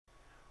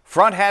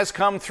Front has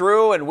come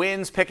through and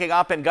winds picking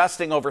up and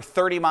gusting over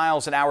 30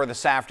 miles an hour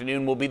this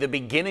afternoon will be the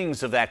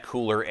beginnings of that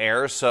cooler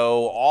air.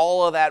 So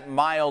all of that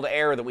mild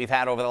air that we've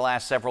had over the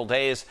last several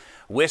days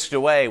whisked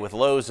away with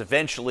lows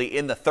eventually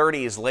in the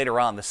 30s later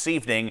on this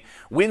evening.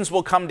 Winds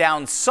will come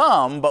down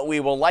some, but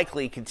we will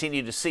likely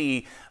continue to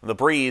see the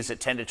breeze at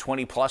 10 to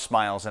 20 plus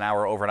miles an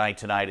hour overnight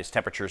tonight as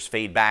temperatures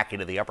fade back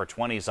into the upper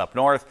 20s up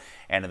north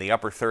and in the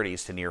upper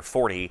 30s to near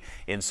 40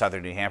 in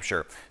southern New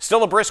Hampshire.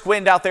 Still a brisk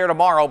wind out there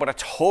tomorrow, but a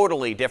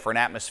totally different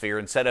atmosphere.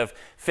 Instead of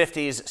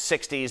 50s,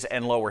 60s,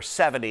 and lower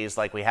 70s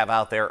like we have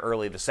out there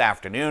early this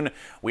afternoon,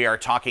 we are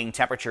talking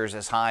temperatures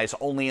as high as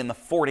only in the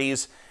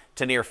 40s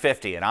to near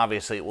 50, and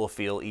obviously it will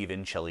feel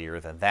even chillier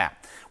than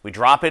that. We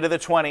drop into the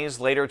 20s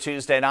later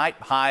Tuesday night,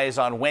 highs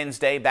on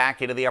Wednesday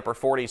back into the upper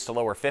 40s to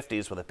lower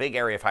 50s with a big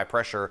area of high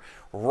pressure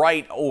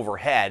right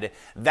overhead.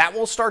 That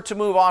will start to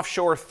move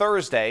offshore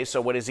Thursday, so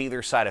what is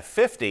either side of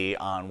 50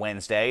 on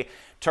Wednesday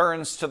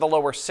turns to the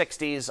lower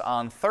 60s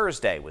on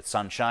Thursday with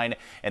sunshine,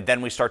 and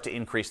then we start to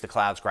increase the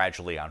clouds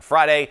gradually on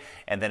Friday,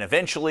 and then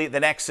eventually the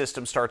next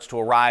system starts to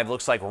arrive.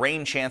 Looks like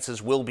rain chances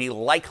will be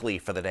likely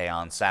for the day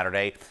on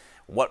Saturday.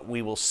 What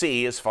we will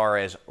see as far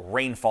as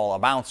rainfall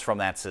amounts from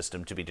that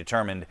system to be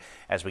determined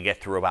as we get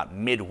through about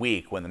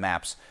midweek when the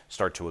maps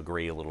start to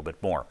agree a little bit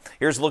more.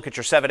 Here's a look at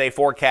your 7-day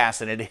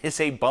forecast, and it is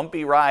a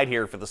bumpy ride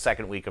here for the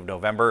second week of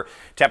November.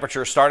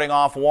 Temperatures starting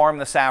off warm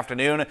this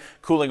afternoon,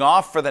 cooling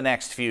off for the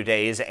next few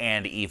days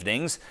and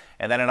evenings,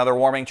 and then another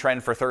warming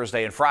trend for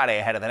Thursday and Friday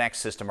ahead of the next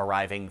system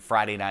arriving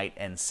Friday night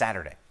and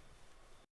Saturday.